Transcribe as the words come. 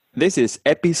This is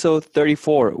episode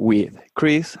 34 with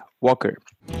Chris Walker.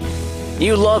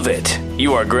 You love it.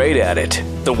 You are great at it.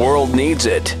 The world needs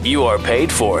it. You are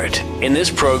paid for it. In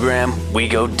this program, we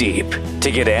go deep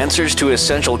to get answers to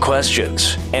essential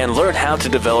questions and learn how to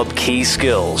develop key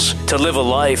skills to live a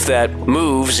life that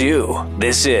moves you.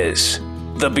 This is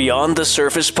the Beyond the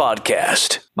Surface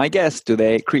podcast. My guest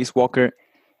today, Chris Walker,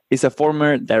 is a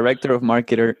former director of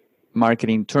marketing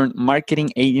turned marketing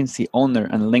agency owner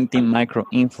and LinkedIn micro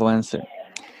influencer.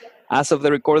 As of the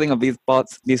recording of this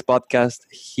podcast,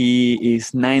 he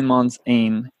is 9 months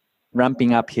in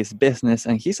ramping up his business,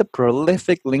 and he's a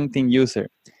prolific LinkedIn user.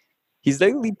 His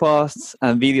daily posts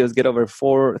and videos get over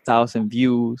 4,000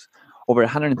 views, over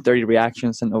 130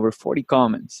 reactions, and over 40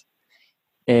 comments.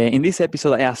 In this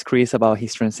episode, I asked Chris about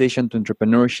his transition to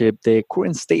entrepreneurship, the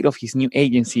current state of his new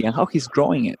agency, and how he's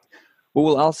growing it. We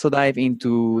will also dive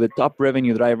into the top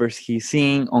revenue drivers he's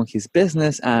seeing on his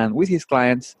business and with his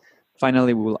clients.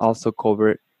 Finally, we will also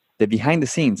cover the behind the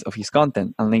scenes of his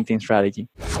content and LinkedIn strategy.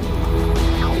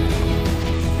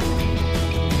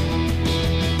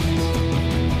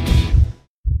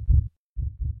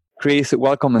 Chris,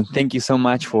 welcome and thank you so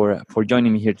much for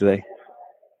joining me here today.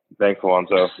 Thanks,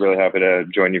 Alonso. Really happy to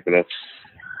join you for this.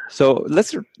 So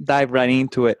let's dive right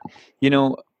into it.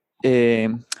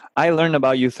 I learned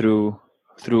about you through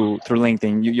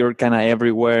LinkedIn. You're kind of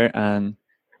everywhere, and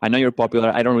I know you're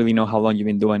popular. I don't really know how long you've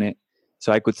been doing it,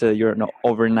 so I could say you're an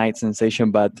overnight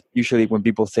sensation. But usually, when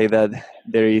people say that,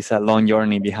 there is a long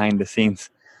journey behind the scenes.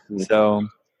 Mm-hmm. So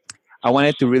I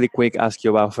wanted to really quick ask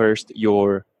you about first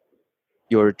your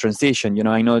transition.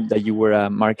 I know that you were a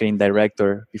marketing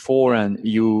director before, and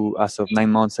you, as of 9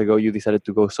 months ago, you decided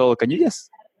to go solo. Can you just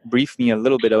brief me a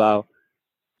little bit about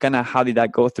kind of how did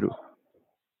that go through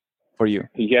for you?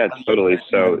 Yeah, totally.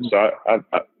 So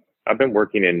I've been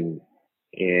working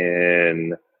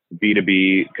in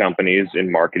B2B companies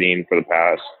in marketing for the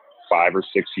past 5 or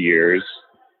 6 years,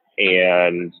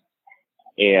 and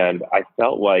I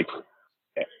felt like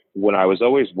when I was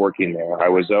always working there, I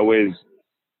was always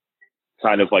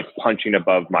kind of like punching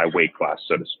above my weight class,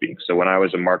 so to speak. So when I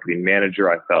was a marketing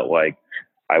manager, I felt like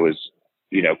I was,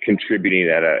 contributing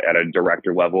at a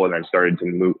director level, and then started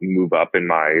to move up in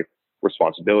my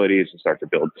responsibilities and start to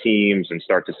build teams and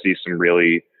start to see some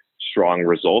really strong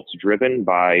results driven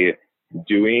by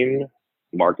doing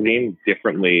marketing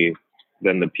differently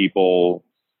than the people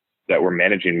that were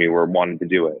managing me were wanting to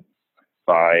do it,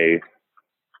 by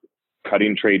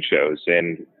cutting trade shows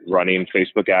and running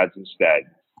Facebook ads instead.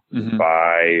 Mm-hmm.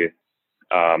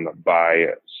 by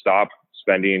stop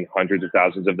spending hundreds of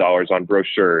thousands of dollars on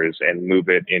brochures and move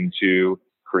it into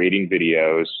creating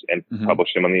videos and mm-hmm.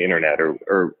 publish them on the internet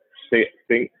or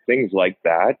things like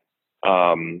that.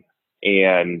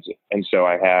 And so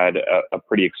I had a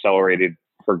pretty accelerated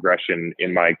progression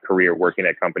in my career working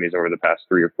at companies over the past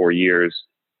 3 or 4 years.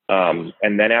 And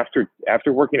then after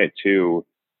working at 2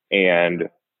 and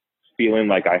feeling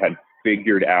like I had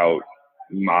figured out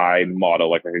my model,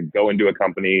 like I could go into a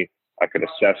company, I could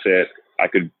assess it, I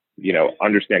could,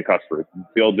 understand customers,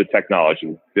 build the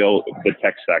technology, build the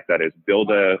tech stack, that is, build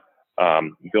a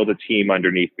team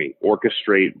underneath me,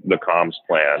 orchestrate the comms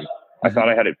plan. Mm-hmm. I thought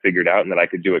I had it figured out and that I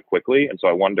could do it quickly. And so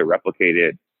I wanted to replicate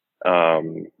it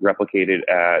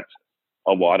at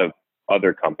a lot of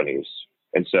other companies.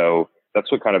 And so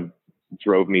that's what kind of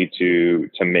drove me to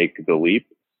make the leap.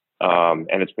 And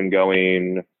it's been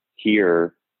going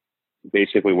here.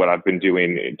 Basically, what I've been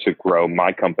doing to grow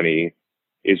my company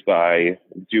is by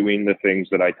doing the things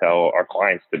that I tell our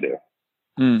clients to do,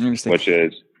 which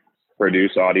is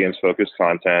produce audience-focused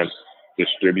content,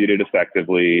 distribute it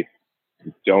effectively,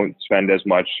 don't spend as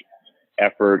much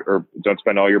effort or don't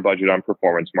spend all your budget on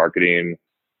performance marketing,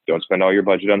 don't spend all your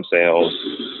budget on sales,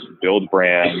 build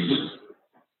brands.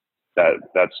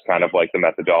 That's kind of like the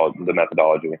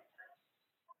methodology.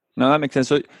 No, that makes sense.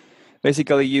 So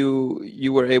basically,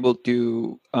 you were able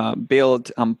to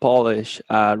build and polish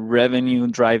a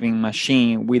revenue-driving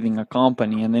machine within a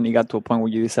company, and then you got to a point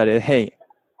where you decided, hey,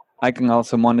 I can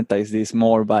also monetize this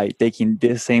more by taking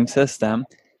this same system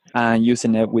and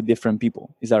using it with different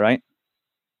people. Is that right?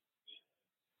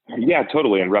 Yeah,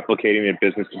 totally. And replicating it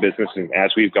business to business. And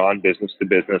as we've gone business to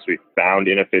business, we've found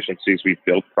inefficiencies. We've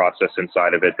built process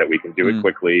inside of it that we can do it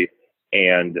quickly.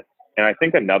 And I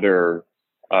think another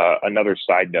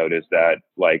side note is that,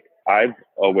 like, I've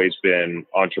always been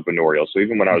entrepreneurial. So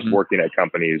even when I was working at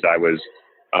companies, I was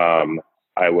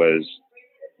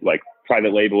like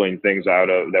private labeling things that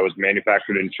was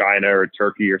manufactured in China or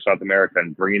Turkey or South America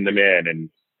and bringing them in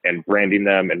and branding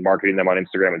them and marketing them on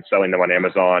Instagram and selling them on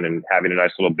Amazon and having a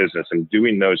nice little business. And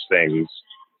doing those things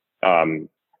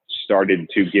started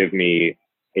to give me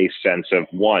a sense of,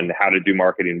 one, how to do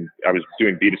marketing. I was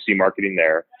doing B2C marketing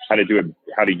there, how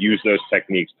to use those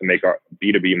techniques to make our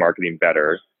B2B marketing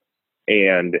better.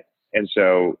 And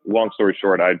so long story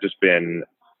short, I've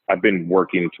been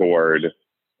working toward,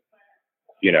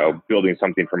 building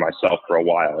something for myself for a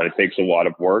while, and it takes a lot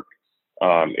of work.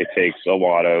 It takes a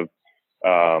lot of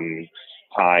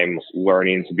time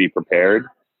learning to be prepared.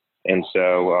 And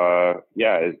so,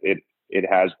 it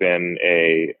has been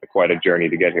quite a journey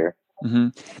to get here. Mm-hmm.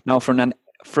 Now, from an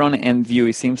front end view,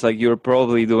 it seems like you're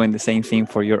probably doing the same thing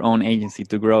for your own agency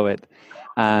to grow it.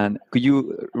 And could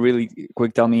you really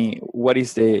quick tell me what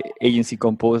is the agency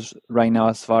composed right now,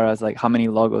 as far as like how many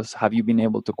logos have you been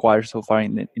able to acquire so far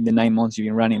in the 9 months you've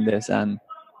been running this, and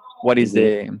what is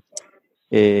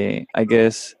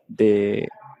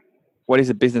what is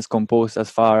the business composed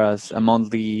as far as a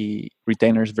monthly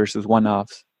retainers versus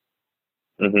one-offs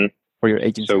for your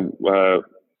agency? So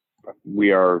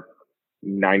we are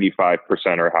 95%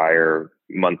 or higher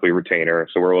monthly retainer.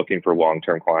 So we're looking for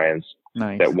long-term clients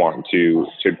that want to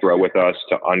grow with us,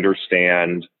 to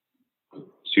understand,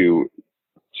 to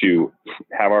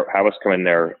have us come in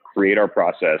there, create our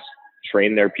process,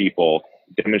 train their people,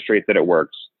 demonstrate that it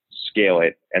works, scale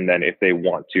it, and then if they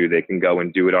want to, they can go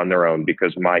and do it on their own.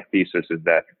 Because my thesis is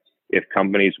that if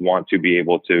companies want to be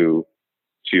able to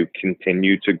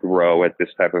continue to grow at this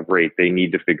type of rate, they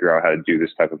need to figure out how to do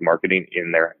this type of marketing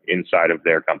inside of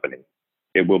their company.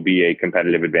 It will be a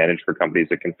competitive advantage for companies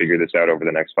that can figure this out over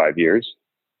the next 5 years.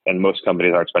 And most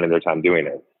companies aren't spending their time doing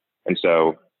it. And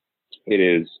so it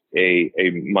is a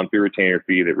monthly retainer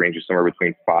fee that ranges somewhere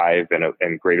between $5,000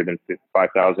 and greater than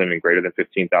 $5,000 and greater than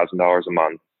 $15,000 a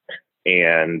month.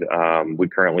 And we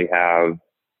currently have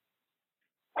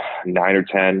 9 or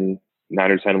 10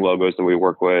 logos that we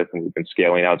work with, and we've been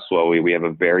scaling out slowly. We have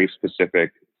a very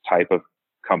specific type of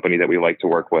company that we like to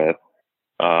work with.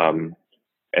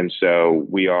 And so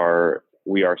we are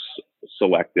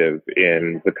selective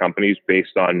in the companies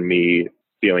based on me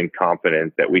feeling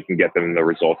confident that we can get them the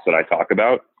results that I talk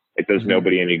about. It does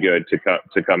nobody any good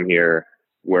to come here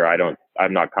where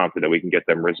I'm not confident we can get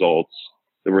them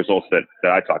the results that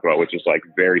I talk about, which is like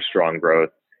very strong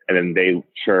growth. And then they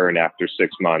churn after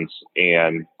 6 months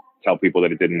and tell people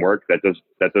that it didn't work. That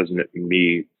does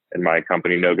me and my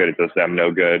company no good. It does them no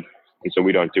good. And so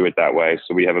we don't do it that way.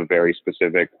 So we have a very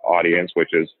specific audience,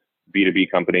 which is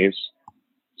B2B companies,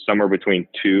 somewhere between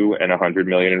 2 and 100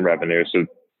 million in revenue. So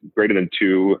greater than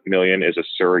 2 million is a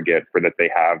surrogate for that they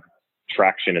have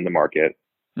traction in the market.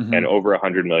 And over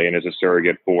 100 million is a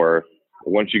surrogate for,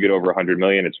 once you get over 100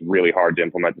 million, it's really hard to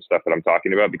implement the stuff that I'm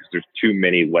talking about because there's too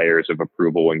many layers of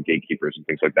approval and gatekeepers and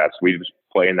things like that. So we just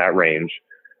play in that range.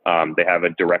 They have a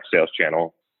direct sales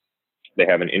channel. They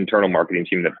have an internal marketing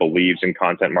team that believes in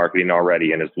content marketing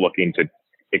already and is looking to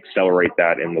accelerate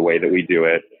that in the way that we do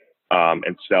it,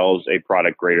 and sells a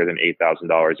product greater than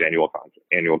 $8,000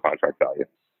 annual contract value.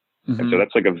 And so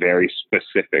that's like a very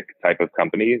specific type of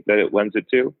company that it lends it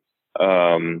to.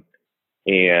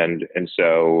 And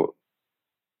so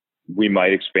we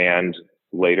might expand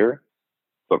later,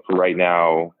 but for right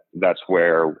now, that's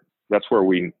where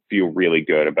we feel really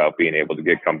good about being able to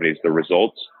get companies the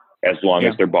results as long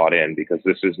as they're bought in, because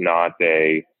this is not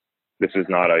a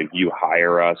you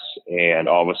hire us and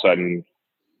all of a sudden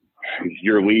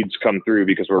your leads come through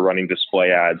because we're running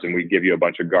display ads and we give you a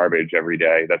bunch of garbage every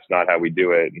day. That's not how we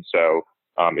do it. And so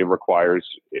it requires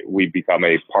we become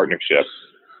a partnership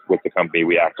with the company.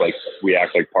 We act like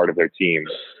part of their team.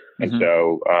 And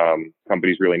so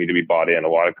companies really need to be bought in. A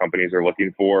lot of companies are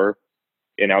looking for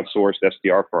an outsourced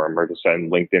SDR firm or to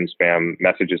send LinkedIn spam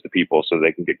messages to people so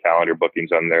they can get calendar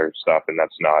bookings on their stuff. And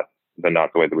that's not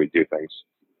the way that we do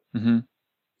things.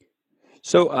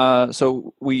 So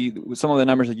some of the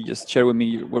numbers that you just shared with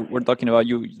me, we're talking about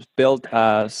you built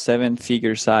a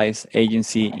 7-figure size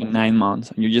agency in 9 months,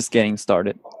 and you're just getting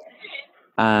started.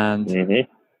 And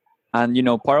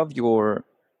part of your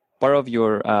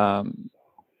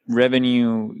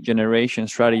revenue generation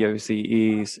strategy obviously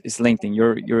is LinkedIn.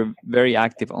 You're very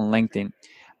active on LinkedIn,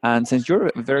 and since you're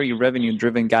a very revenue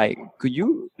driven guy, could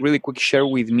you really quick share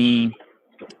with me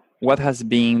what has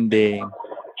been the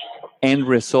end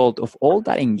result of all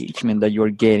that engagement that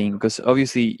you're getting? Because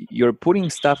obviously you're putting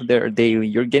stuff there daily,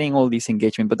 you're getting all this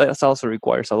engagement, but that also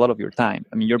requires a lot of your time.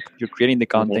 I mean, you're creating the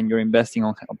content, you're investing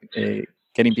on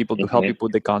getting people to help you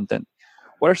put the content.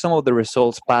 What are some of the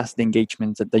results past the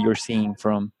engagements that you're seeing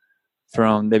from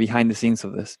the behind the scenes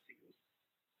of this?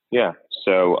 Yeah.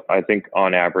 So I think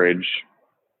on average,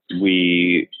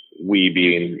 we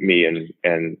being me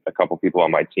and a couple people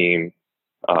on my team,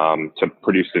 to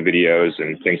produce the videos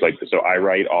and things like this. So I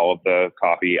write all of the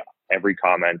copy. Every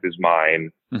comment is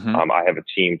mine. Mm-hmm. I have a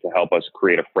team to help us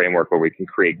create a framework where we can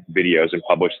create videos and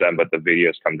publish them, but the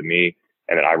videos come to me,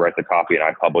 and then I write the copy and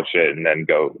I publish it, and then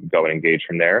go and engage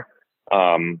from there.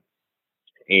 And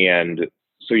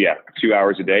so, yeah, 2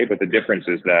 hours a day. But the difference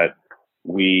is that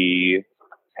we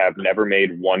have never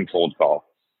made one cold call.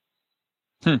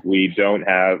 We don't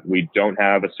have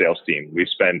a sales team. We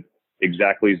spent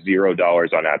exactly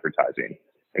 $0 on advertising.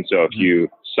 And so if you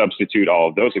substitute all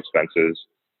of those expenses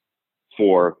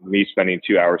for me spending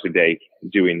 2 hours a day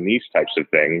doing these types of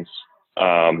things,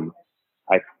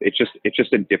 it's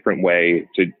just a different way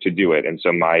to do it. And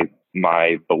so my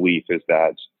belief is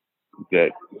that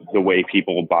the way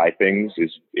people buy things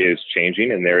is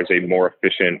changing, and there is a more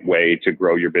efficient way to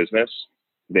grow your business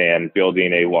than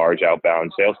building a large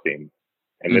outbound sales team.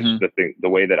 And this is the thing, the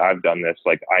way that I've done this.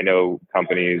 Like, I know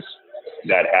companies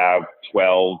that have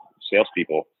 12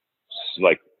 salespeople,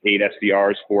 like 8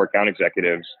 SDRs, 4 account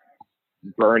executives,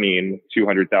 burning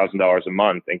 $200,000 a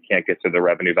month and can't get to the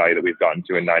revenue value that we've gotten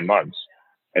to in 9 months.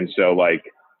 And so, like,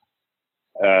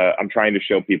 I'm trying to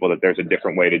show people that there's a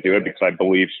different way to do it, because I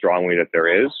believe strongly that there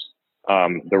is.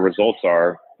 The results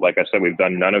are, like I said, we've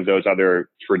done none of those other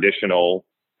traditional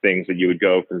things that you would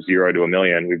go from 0 to $1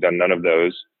 million. We've done none of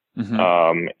those.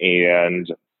 And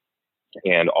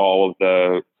all of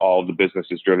the business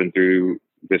is driven through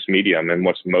this medium. And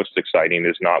what's most exciting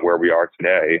is not where we are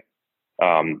today.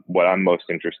 What I'm most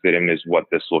interested in is what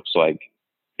this looks like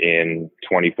in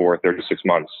 24, 36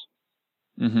 months.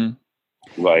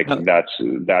 Like, that's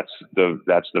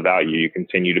the value. You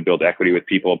continue to build equity with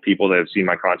people that have seen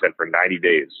my content for 90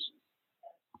 days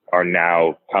are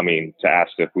now coming to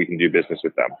ask if we can do business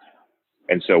with them.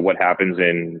 And so what happens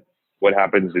in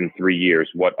 3 years?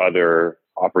 What other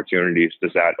opportunities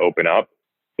does that open up?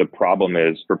 The problem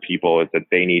is, for people, is that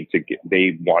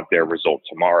they want their result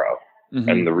tomorrow.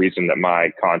 And the reason that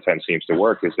my content seems to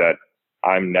work is that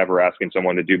I'm never asking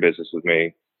someone to do business with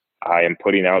me. I am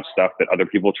putting out stuff that other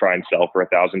people try and sell for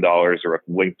 $1,000, or a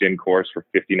LinkedIn course for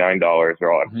 $59,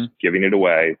 or I'm giving it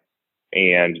away.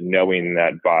 And knowing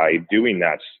that by doing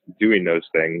those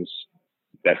things,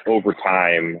 that over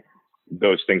time,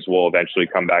 those things will eventually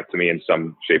come back to me in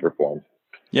some shape or form.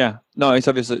 Yeah, no, it's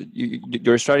obvious.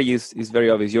 Your strategy is very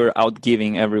obvious. You're out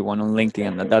giving everyone on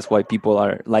LinkedIn, and that's why people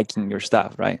are liking your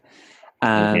stuff, right?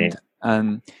 And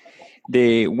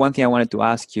the one thing I wanted to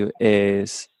ask you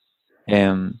is,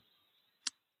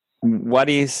 what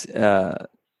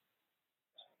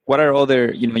are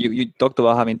other, you talked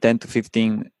about having 10 to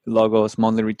 15 logos,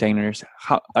 monthly retainers.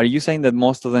 How are you saying that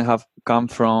most of them have come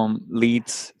from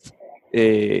leads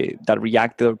that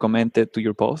reacted or commented to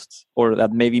your posts, or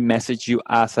that maybe messaged you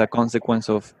as a consequence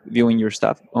of viewing your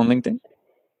stuff on LinkedIn?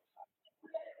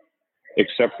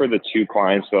 Except for the 2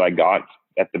 clients that I got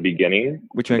at the beginning,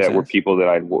 were people that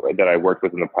I worked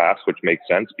with in the past, which makes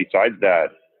sense. Besides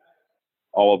that,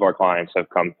 all of our clients have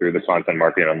come through the content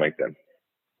marketing on LinkedIn.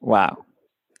 Wow.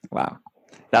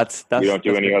 That's we don't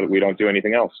do we don't do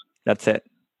anything else. That's it.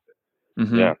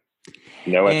 Yeah.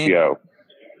 No SEO.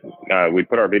 We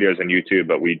put our videos on YouTube,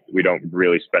 but we don't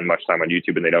really spend much time on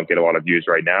YouTube, and they don't get a lot of views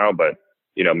right now. But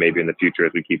maybe in the future,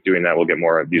 as we keep doing that, we'll get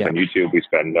more views on YouTube. We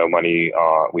spend no money.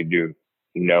 We do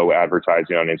no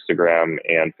advertising on Instagram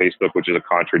and Facebook, which is a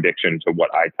contradiction to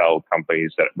what I tell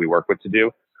companies that we work with to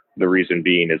do. The reason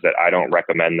being is that I don't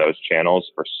recommend those channels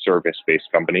for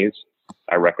service-based companies.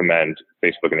 I recommend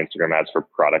Facebook and Instagram ads for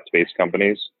product-based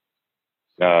companies,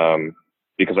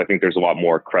 because I think there's a lot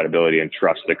more credibility and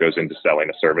trust that goes into selling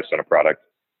a service and a product.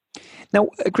 Now,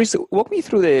 Chris, walk me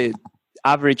through the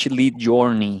average lead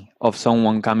journey of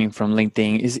someone coming from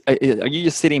LinkedIn. Are you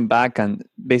just sitting back and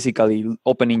basically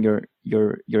opening your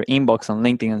inbox on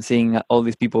LinkedIn and seeing all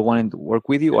these people wanting to work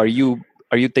with you? Or are you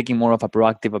taking more of a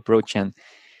proactive approach and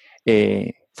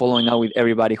following up with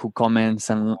everybody who comments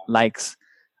and likes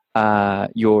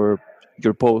your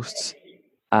posts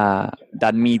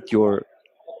that meet your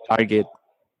target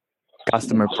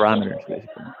customer parameters,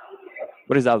 basically?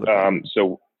 What is that look like?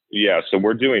 So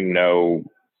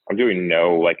I'm doing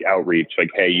no like outreach,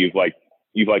 like, hey, you've liked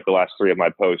the last 3 of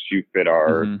my posts, you fit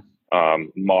our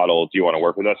model, do you want to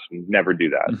work with us? Never do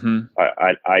that.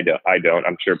 I don't.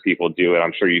 I'm sure people do it.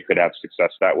 I'm sure you could have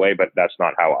success that way, but that's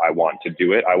not how I want to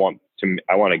do it. I want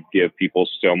to give people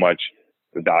so much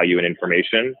value and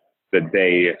information that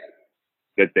they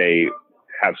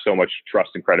have so much trust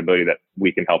and credibility that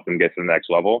we can help them get to the next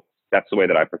level. That's the way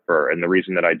that I prefer. And the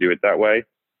reason that I do it that way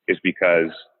is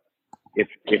because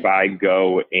if I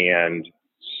go and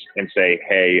say,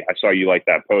 hey, I saw you like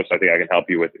that post, I think we can help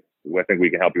you with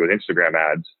Instagram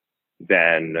ads,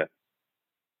 then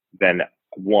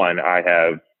one, I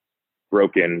have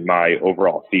broken my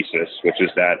overall thesis, which is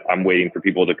that I'm waiting for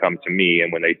people to come to me.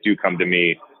 And when they do come to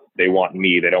me, they want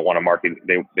me. They don't want to market.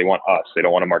 They want us. They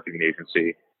don't want a marketing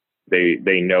agency.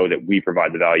 They know that we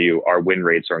provide the value. Our win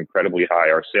rates are incredibly high.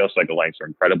 Our sales cycle lengths are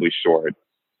incredibly short.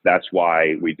 That's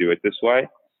why we do it this way.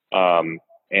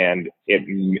 And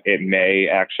it may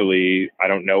actually, I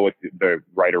don't know what the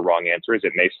right or wrong answer is.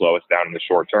 It may slow us down in the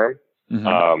short term.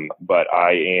 But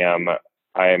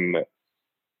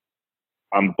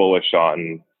I'm bullish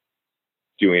on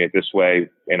doing it this way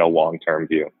in a long-term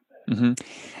view.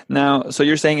 Now, so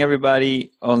you're saying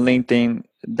everybody on LinkedIn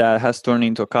that has turned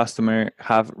into a customer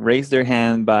have raised their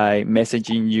hand by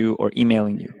messaging you or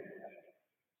emailing you?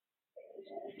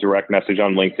 Direct message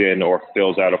on LinkedIn or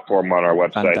fills out a form on our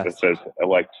website. Fantastic. That says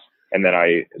and then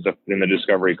in the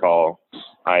discovery call,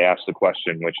 I ask the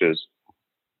question, which is,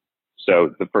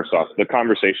 so first off, the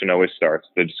conversation always starts,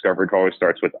 the discovery call always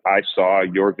starts with, I saw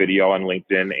your video on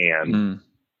LinkedIn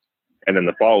and then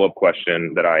the follow-up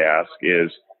question that I ask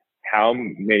is, how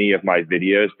many of my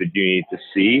videos did you need to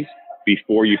see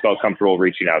before you felt comfortable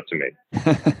reaching out to me?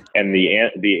 And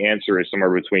the answer is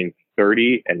somewhere between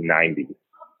 30 and 90.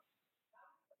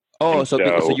 Oh, so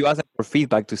you asked them for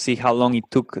feedback to see how long it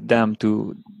took them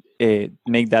to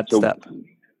make that step.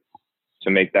 To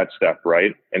make that step,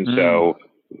 right? And so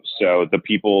the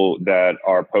people that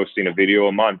are posting a video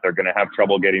a month are going to have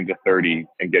trouble getting to 30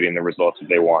 and getting the results that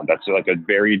they want. That's like a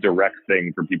very direct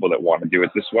thing for people that want to do it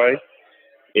this way,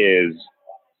 is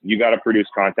you got to produce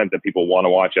content that people want to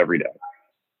watch every day.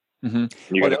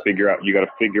 You got to figure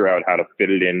out how to fit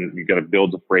it in. You got to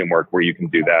build a framework where you can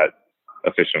do that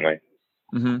efficiently.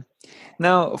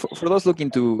 Now, for those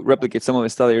looking to replicate some of the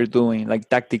stuff that you're doing, like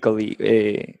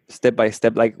tactically, step by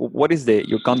step, like what is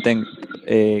your content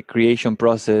creation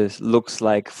process looks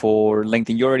like for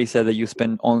LinkedIn? You already said that you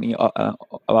spend only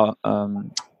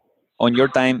on your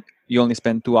time, you only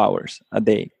spend 2 hours a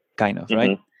day, kind of,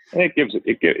 right? It gives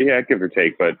or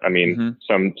take, but I mean,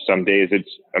 some days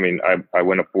I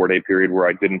went a 4-day period where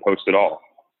I didn't post at all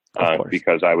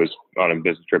because I was on a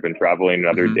business trip and traveling. And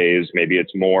other days, maybe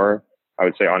it's more. I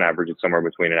would say on average, it's somewhere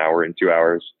between 1 hour and 2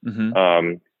 hours.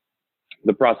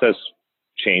 The process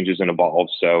changes and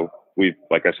evolves. So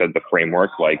like I said, the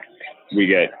framework, like we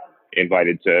get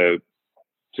invited to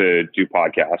do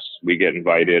podcasts. We get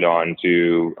invited on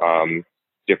to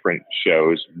different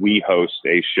shows. We host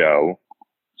a show.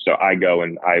 So I go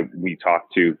and we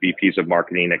talk to VPs of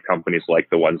marketing at companies like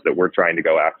the ones that we're trying to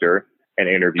go after and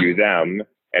interview them.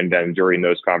 And then during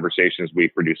those conversations, we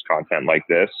produce content like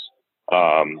this.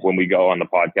 When we go on the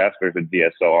podcast, there's a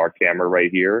DSLR camera right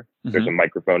here. There's a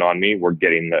microphone on me. We're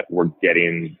getting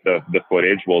the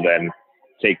footage. We'll then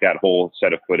take that whole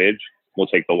set of footage. We'll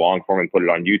take the long form and put it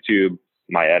on YouTube.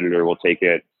 My editor will take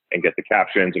it and get the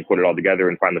captions and put it all together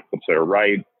and find the clips that are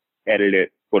right, edit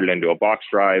it, put it into a box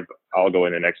drive. I'll go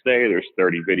in the next day. There's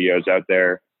 30 videos out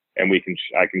there, and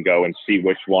I can go and see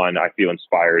which one I feel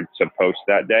inspired to post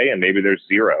that day. And maybe there's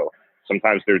 0.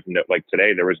 Sometimes there's no, like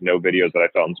today, there was no videos that I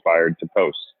felt inspired to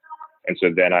post. And so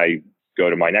then I go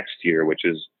to my next tier, which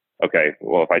is, okay,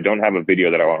 well, if I don't have a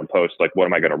video that I want to post, like, what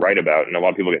am I going to write about? And a lot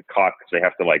of people get caught because they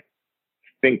have to like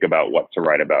think about what to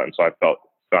write about. And so I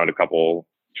found a couple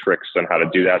tricks on how to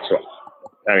do that. So,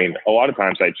 I mean, a lot of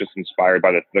times I just inspired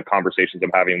by the conversations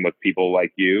I'm having with people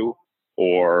like you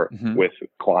or with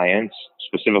clients,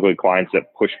 specifically clients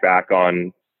that push back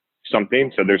on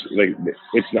something. So there's like,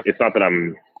 it's not that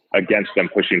I'm against them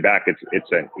pushing back.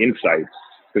 It's an insight,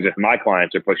 because if my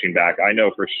clients are pushing back, I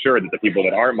know for sure that the people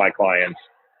that aren't my clients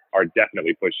are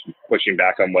definitely pushing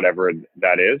back on whatever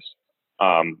that is,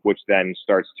 which then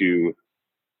starts to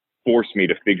force me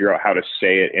to figure out how to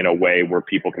say it in a way where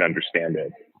people can understand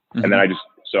it. And then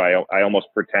I almost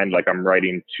pretend like I'm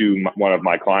writing to one of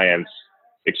my clients,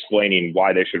 explaining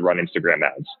why they should run Instagram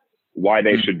ads, why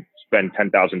they should spend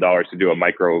 $10,000 to do a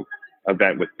micro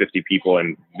event with 50 people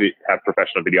and have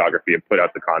professional videography and put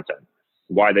out the content,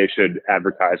 why they should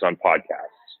advertise on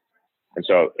podcasts. And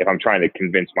so if I'm trying to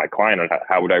convince my client on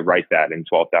how would I write that in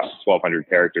 1,200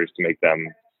 characters to make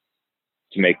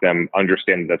them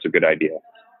understand that's a good idea.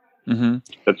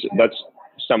 That's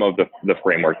some of the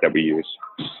framework that we use.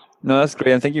 No, that's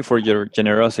great. And thank you for your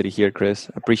generosity here, Chris.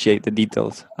 Appreciate the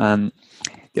details. And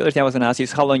the other thing I was going to ask you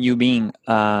is how long you been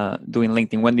doing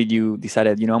LinkedIn? When did you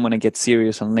decided, I'm going to get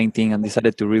serious on LinkedIn and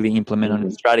decided to really implement on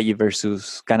a strategy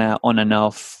versus kind of on and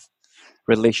off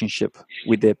relationship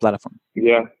with the platform?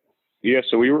 Yeah.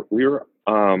 So we were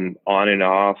on and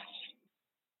off.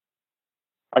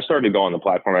 I started to go on the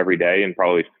platform every day in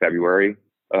probably February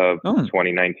of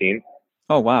 2019.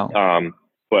 Oh, wow.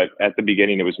 But at the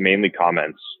beginning, it was mainly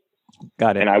comments.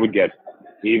 Got it. And I would get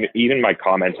even my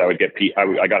comments, I would get,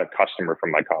 I got a customer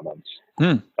from my comments.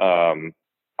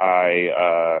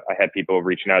 I had people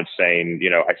reaching out saying, you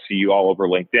know, I see you all over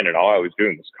LinkedIn, and all I was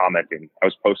doing was commenting. I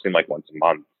was posting like once a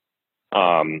month.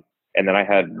 And then I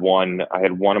had one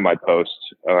of my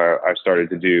posts, I started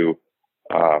to do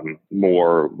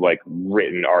more like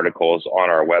written articles on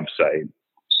our website.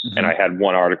 And I had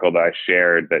one article that I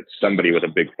shared that somebody with a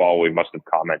big following must have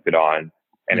commented on.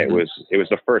 And it was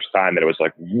the first time that it was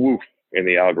like woof in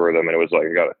the algorithm. And it was like,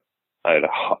 I had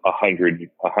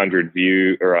 100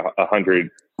 views or 100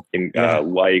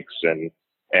 likes and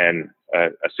a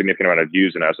significant amount of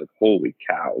views. And I was like, holy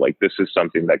cow, like this is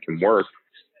something that can work.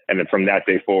 And then from that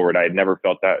day forward, I'd never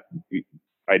felt that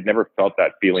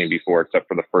feeling before, except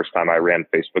for the first time I ran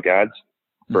Facebook ads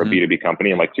for a B2B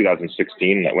company in like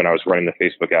 2016. When I was running the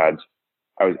Facebook ads,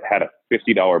 had a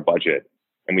 $50 budget,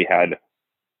 and we had,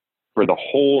 for the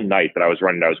whole night that I was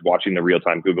running, I was watching the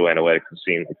real-time Google Analytics and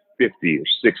seeing like 50 or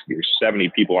 60 or 70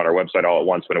 people on our website all at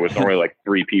once when it was normally like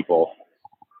 3 people.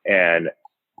 And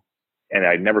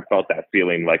I'd never felt that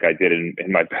feeling like I did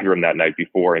in my bedroom that night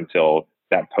before until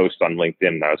that post on LinkedIn.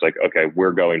 And I was like, okay,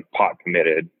 we're going pot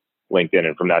committed LinkedIn.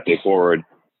 And from that day forward,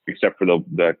 except for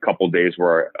the couple days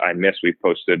where I missed, we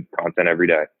posted content every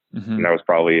day. And that was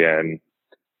probably in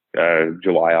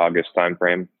July, August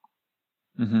timeframe.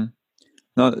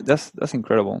 No, that's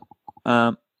incredible.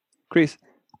 Chris,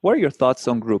 what are your thoughts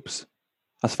on groups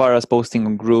as far as posting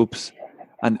on groups?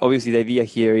 And obviously the idea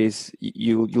here is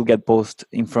you'll get posts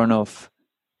in front of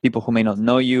people who may not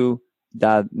know you,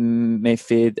 that may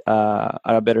fit are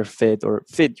a better fit or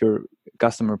fit your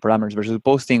customer parameters, versus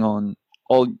posting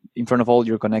in front of all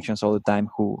your connections all the time,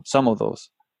 who some of those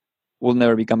will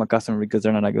never become a customer because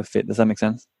they're not a good fit. Does that make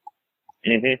sense?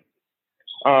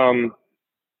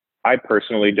 I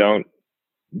personally don't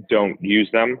use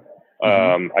them.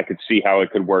 I could see how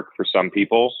it could work for some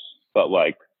people, but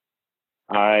like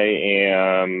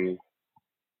I'm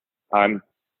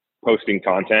posting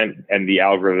content and the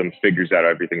algorithm figures out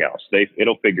everything else.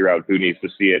 It'll figure out who needs to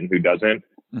see it and who doesn't.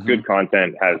 Good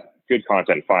content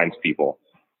finds people.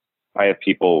 I have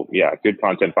people, good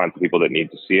content finds the people that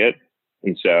need to see it.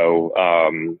 And so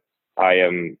I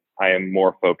am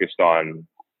more focused on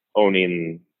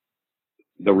owning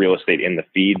the real estate in the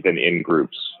feed than in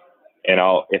groups. And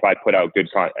if I put out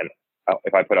good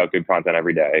content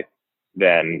every day,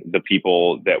 then the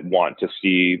people that want to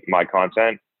see my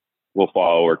content will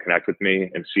follow or connect with me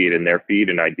and see it in their feed.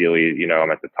 And ideally, you know,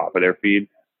 I'm at the top of their feed.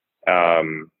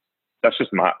 That's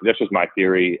just my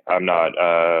theory. I'm not,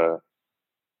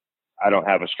 I don't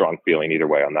have a strong feeling either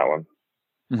way on that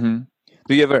one.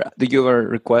 Do you ever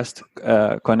request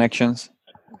connections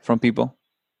from people?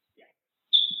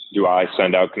 Do I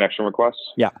send out connection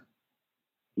requests?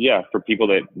 Yeah, for people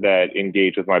that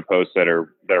engage with my posts that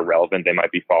are relevant. They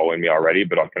might be following me already,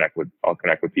 but I'll connect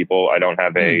with people. I don't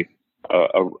have a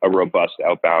robust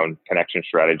outbound connection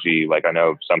strategy. Like I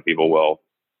know some people will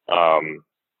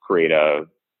create a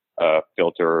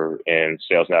filter in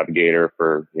Sales Navigator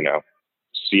for, you know,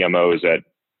 CMOs at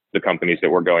the companies that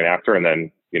we're going after, and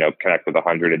then, you know, connect with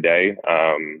 100 a day.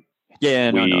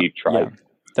 We tried.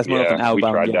 That's more of an outbound. We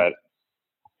tried that.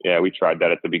 Yeah, we tried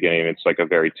that at the beginning. It's like a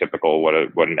very typical what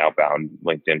an outbound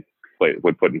LinkedIn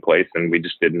would put in place, and we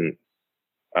just didn't.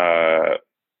 I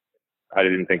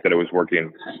didn't think that it was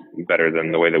working better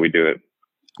than the way that we do it.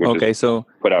 So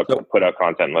put out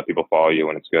content and let people follow you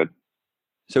when it's good.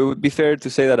 So it would be fair to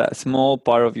say that a small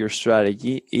part of your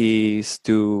strategy is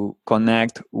to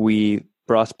connect with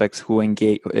prospects who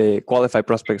engage, qualified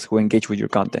prospects who engage with your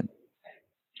content.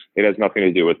 It has nothing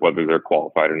to do with whether they're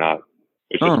qualified or not.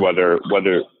 It's just whether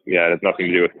it has nothing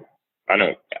to do with. I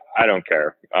don't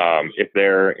care if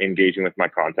they're engaging with my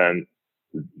content.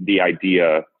 The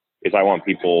idea is I want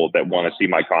people that want to see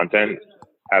my content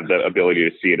have the ability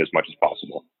to see it as much as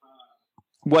possible.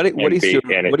 What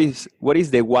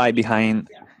is the why behind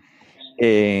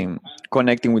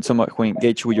connecting with someone who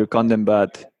engage with your content,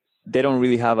 but they don't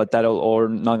really have a title or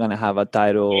not gonna have a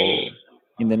title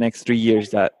in the next 3 years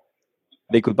that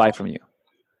they could buy from you?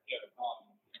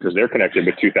 Because they're connected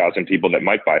with 2,000 people that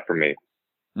might buy from me.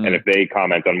 And if they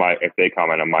comment on my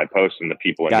post, and the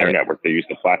people in their network that use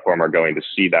the platform are going to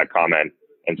see that comment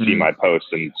and see my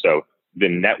post. And so the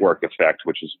network effect,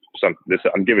 which is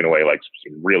I'm giving away like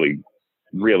some really,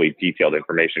 really detailed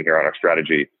information here on our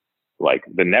strategy. Like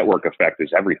the network effect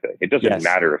is everything. It doesn't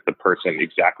matter if the person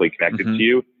exactly connected to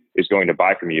you is going to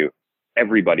buy from you.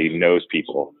 Everybody knows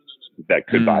people that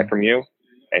could buy from you.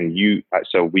 And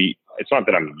it's not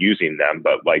that I'm using them,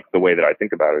 but like the way that I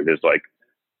think about it is like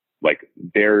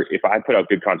if I put out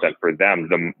good content for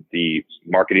them, the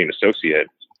marketing associate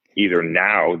either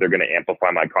now they're going to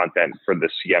amplify my content for the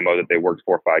CMO that they worked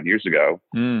for 5 years ago,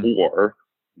 or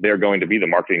they're going to be the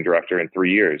marketing director in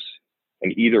 3 years.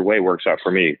 And either way works out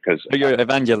for me because you're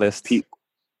evangelist.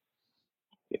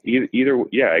 Either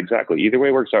yeah, exactly. Either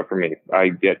way works out for me. I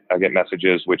get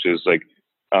messages which is like,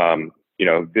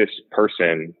 this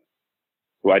person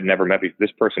who I'd never met before,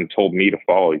 this person told me to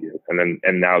follow you,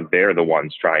 and now they're the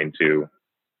ones trying to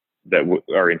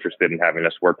are interested in having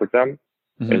us work with them.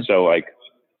 And so like,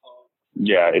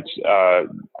 yeah, it's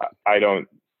I don't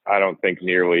think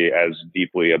nearly as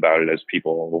deeply about it as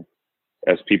people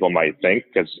might think,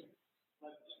 because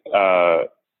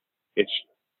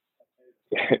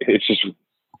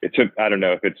I don't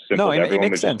know if it's simple. No, it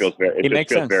makes sense. It just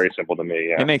feels very simple to me.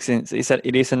 Yeah. It makes sense.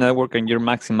 It is a network, and you're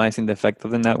maximizing the effect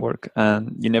of the network,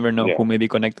 and you never know who may be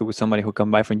connected with somebody who can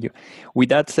buy from you. With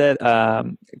that said,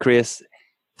 Chris,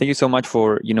 thank you so much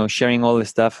for sharing all the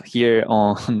stuff here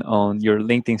on your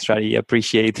LinkedIn strategy. I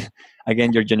appreciate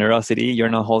again your generosity. You're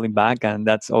not holding back, and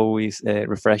that's always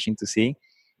refreshing to see.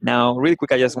 Now, really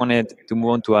quick, I just wanted to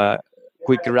move on to a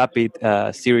quick, rapid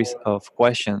series of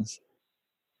questions.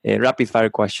 Rapid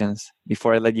fire questions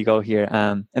before I let you go here,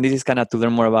 and this is kind of to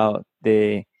learn more about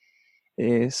the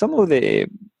some of the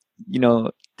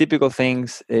typical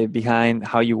things behind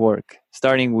how you work.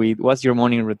 Starting with, what's your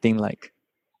morning routine like?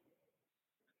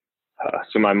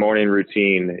 So my morning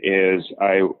routine is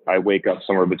I wake up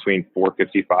somewhere between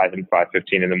 4:55 and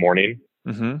 5:15 in the morning.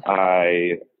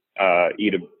 I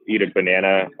eat a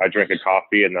banana. I drink a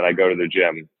coffee, and then I go to the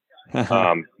gym.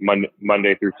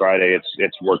 Monday through Friday,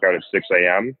 it's workout at 6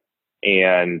 a.m.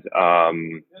 and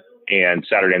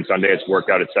Saturday and Sunday it's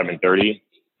workout at 7:30.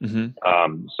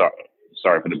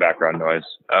 Sorry for the background noise.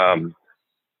 And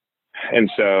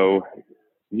so,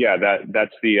 yeah,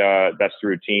 that's the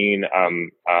routine.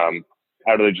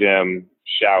 Out of the gym,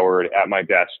 showered, at my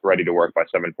desk, ready to work by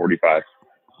 7:45.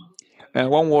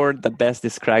 One word that best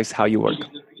describes how you work.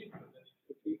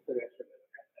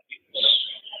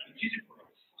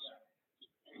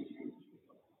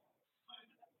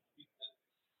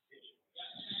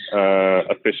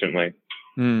 Efficiently.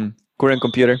 Current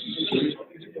computer?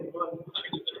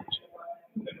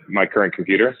 My current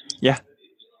computer? Yeah.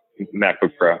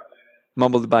 MacBook Pro.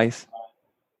 Mobile device?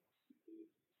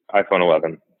 iPhone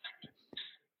 11.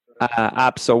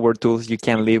 App, software, tools you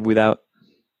can't live without?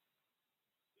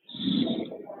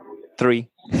 3.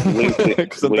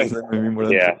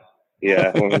 LinkedIn.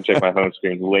 Yeah. Let me check my home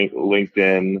screen.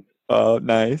 LinkedIn. Oh,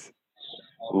 nice.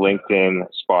 LinkedIn,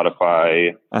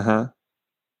 Spotify.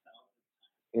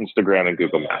 Instagram and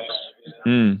Google Maps.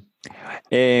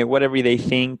 What everyday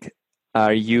thing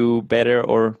are you better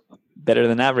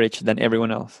than average than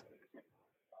everyone else?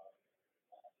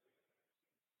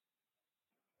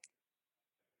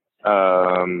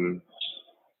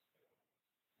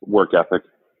 Work ethic.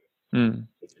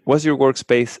 What's your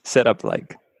workspace setup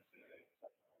like?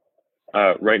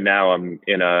 Right now I'm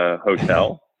in a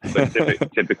hotel, but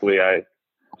typically I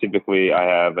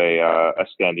have a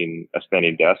standing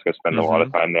desk. I spend a lot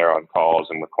of time there on calls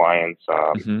and with clients,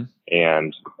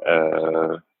 and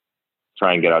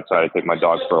try and get outside. I take my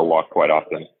dog for a walk quite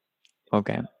often.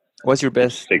 Okay. What's your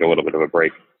best? Just take a little bit of a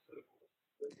break.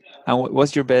 And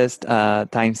what's your best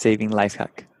time-saving life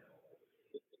hack?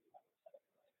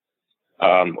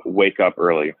 Wake up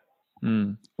early.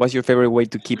 What's your favorite way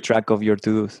to keep track of your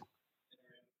to-dos?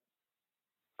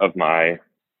 Of my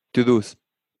to-dos.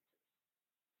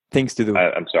 Things to do.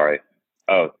 I'm sorry.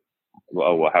 Oh,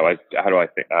 well, how do I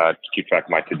keep track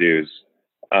of my to-dos?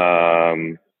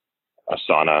 Asana,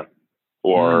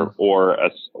 or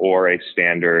a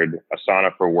standard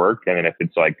Asana for work. And then if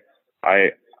it's like,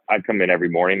 I come in every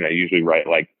morning and I usually write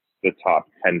like the top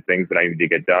 10 things that I need to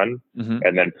get done,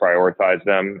 and then prioritize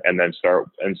them, and then start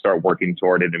working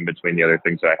toward it in between the other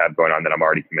things that I have going on that I'm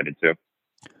already committed to.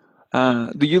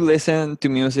 Do you listen to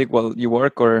music while you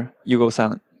work, or you go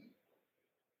silent?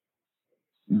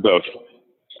 Both.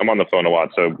 I'm on the phone a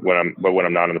lot, so when I'm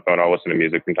not on the phone, I'll listen to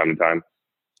music from time to time.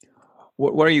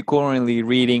 What are you currently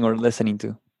reading or listening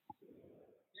to?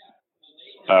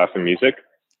 For music?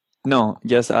 No,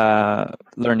 just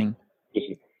learning.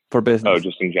 For business. Oh,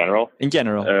 just in general? In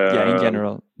general. In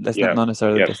general. That's not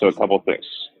necessarily business. So a couple things.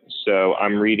 So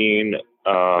I'm reading,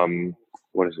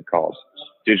 what is it called?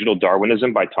 Digital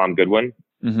Darwinism by Tom Goodwin,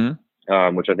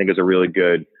 which I think is a really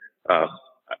good,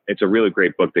 it's a really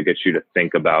great book that gets you to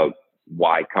think about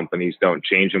why companies don't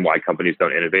change and why companies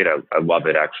don't innovate. I love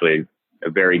it, actually.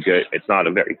 Very good. It's not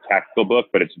a very tactical book,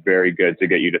 but it's very good to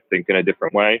get you to think in a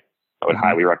different way. I would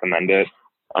highly recommend it.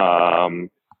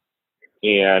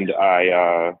 And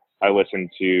I listen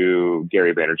to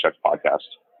Gary Vaynerchuk's podcast.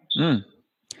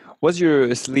 What's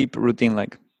your sleep routine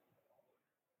like?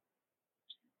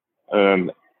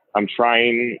 I'm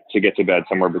trying to get to bed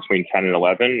somewhere between 10 and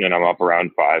 11, and I'm up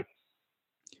around 5.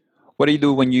 What do you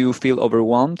do when you feel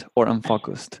overwhelmed or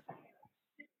unfocused?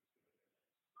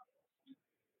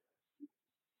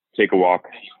 Take a walk.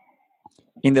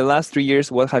 In the last 3 years,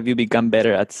 what have you become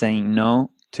better at saying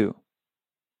no to?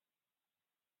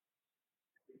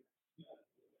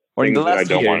 Or in Things the that I last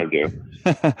don't year? want to do.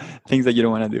 Things that you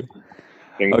don't want to do.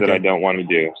 Things that I don't want to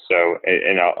do. So,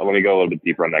 and let me go a little bit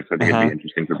deeper on that because I think it'd be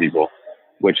interesting for people,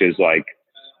 which is like,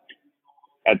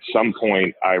 at some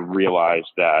point I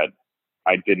realized that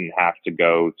I didn't have to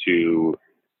go to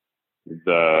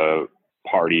the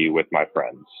party with my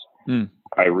friends.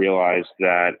 I realized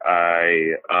that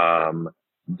I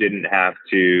didn't have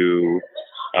to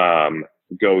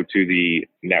go to the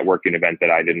networking event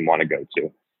that I didn't want to go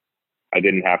to. I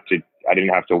didn't have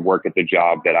to work at the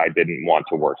job that I didn't want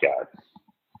to work at.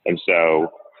 And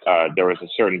so there was a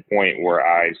certain point where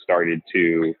I started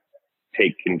to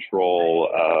take control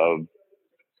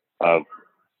of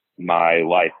my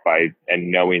life and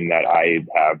knowing that I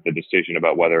have the decision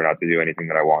about whether or not to do anything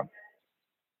that I want.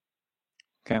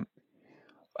 Okay.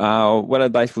 What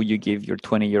advice would you give your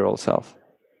 20-year-old self?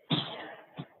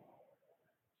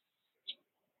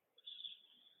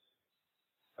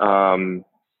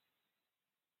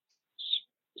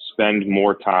 Spend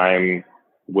more time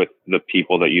with the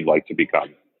people that you'd like to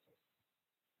become.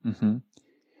 Mm-hmm.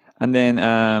 And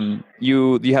then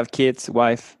you have kids,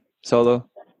 wife, solo?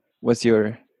 What's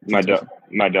your situation?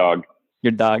 My dog.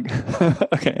 Your dog.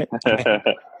 Okay.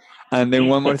 And then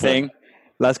one more thing.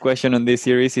 Last question on this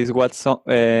series is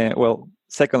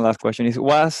second last question is,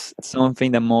 what's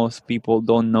something that most people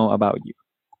don't know about you?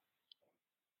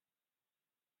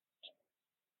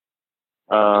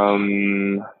 I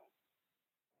mean,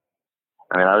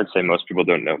 I would say most people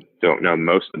don't know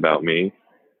most about me.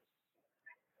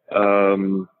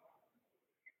 I'm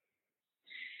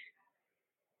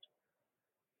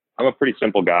a pretty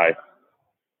simple guy.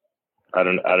 I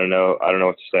don't know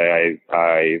what to say.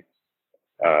 I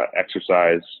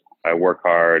exercise. I work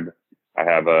hard. I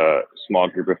have a small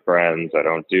group of friends. I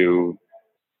don't do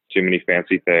too many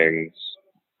fancy things.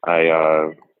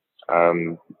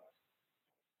 I'm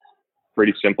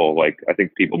pretty simple. Like, I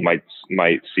think people might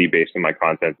see based on my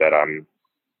content that I'm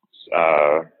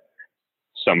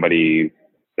somebody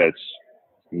that's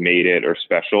made it or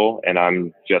special, and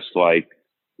I'm just like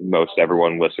most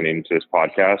everyone listening to this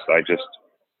podcast. I just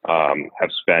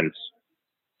have spent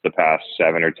the past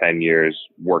 7 or 10 years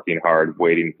working hard,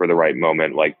 waiting for the right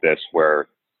moment like this, where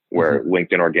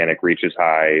LinkedIn organic reach is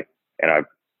high, and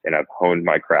I've honed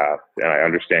my craft, and I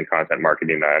understand content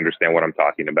marketing. I understand what I'm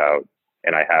talking about,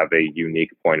 and I have a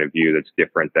unique point of view that's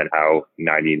different than how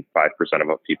 95%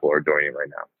 of people are doing it right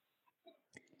now.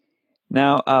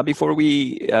 Now, before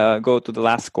we go to the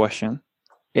last question,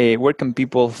 where can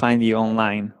people find you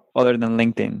online other than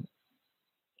LinkedIn?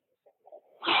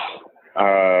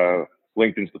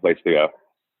 LinkedIn's the place to go.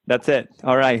 That's it.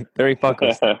 All right. Very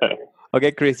focused.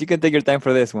 Okay, Chris, you can take your time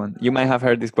for this one. You might have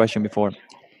heard this question before.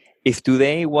 If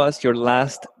today was your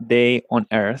last day on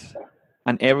Earth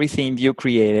and everything you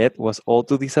created was all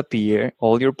to disappear,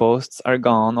 all your posts are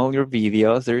gone, all your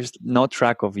videos, there's no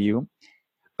track of you,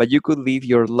 but you could leave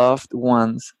your loved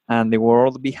ones and the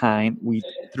world behind with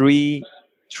 3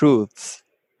 truths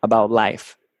about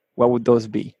life, what would those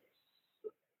be?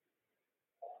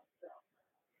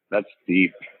 That's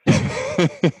deep.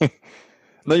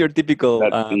 Not your typical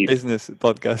business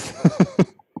podcast.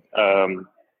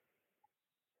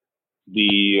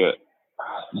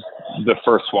 The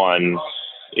first one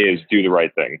is do the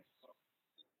right thing.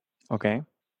 Okay.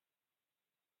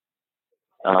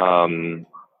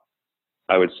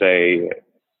 I would say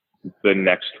the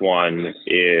next one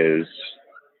is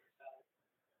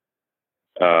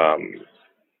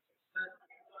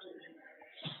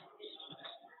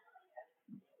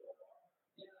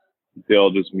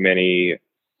build as many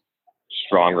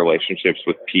strong relationships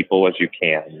with people as you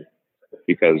can,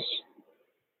 because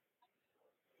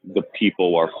the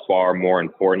people are far more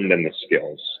important than the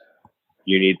skills.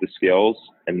 You need the skills,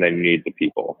 and then you need the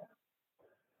people,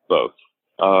 both.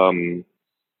 And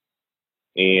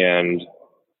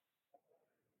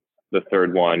the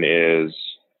third one is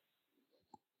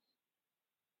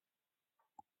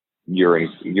you're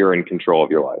in control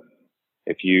of your life.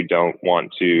 If you don't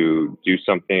want to do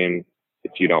something,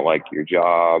 if you don't like your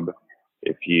job,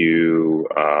 if you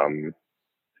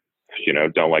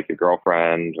don't like your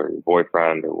girlfriend or your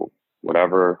boyfriend or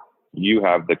whatever, you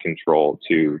have the control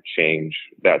to change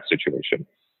that situation.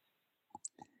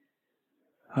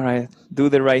 All right. Do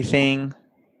the right thing.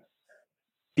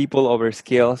 People over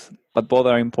skills. but both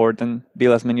are important.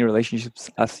 Build as many relationships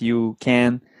as you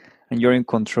can, and you're in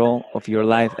control of your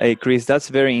life. Hey, Chris, that's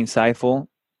very insightful.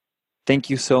 Thank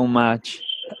you so much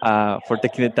for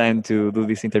taking the time to do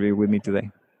this interview with me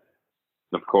today.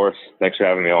 Of course. Thanks for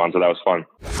having me, Alonso. That was fun.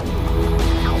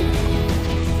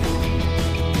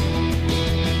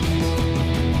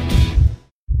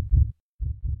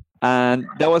 And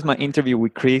that was my interview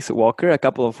with Chris Walker. A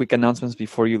couple of quick announcements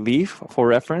before you leave. For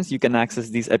reference, you can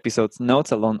access this episode's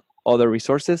notes along other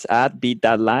resources at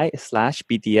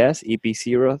bit.ly/BTS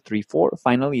EP034.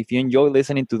 Finally, if you enjoy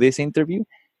listening to this interview,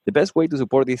 the best way to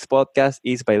support this podcast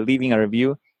is by leaving a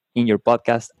review in your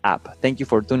podcast app. Thank you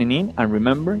for tuning in, and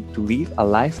remember to live a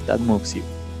life that moves you.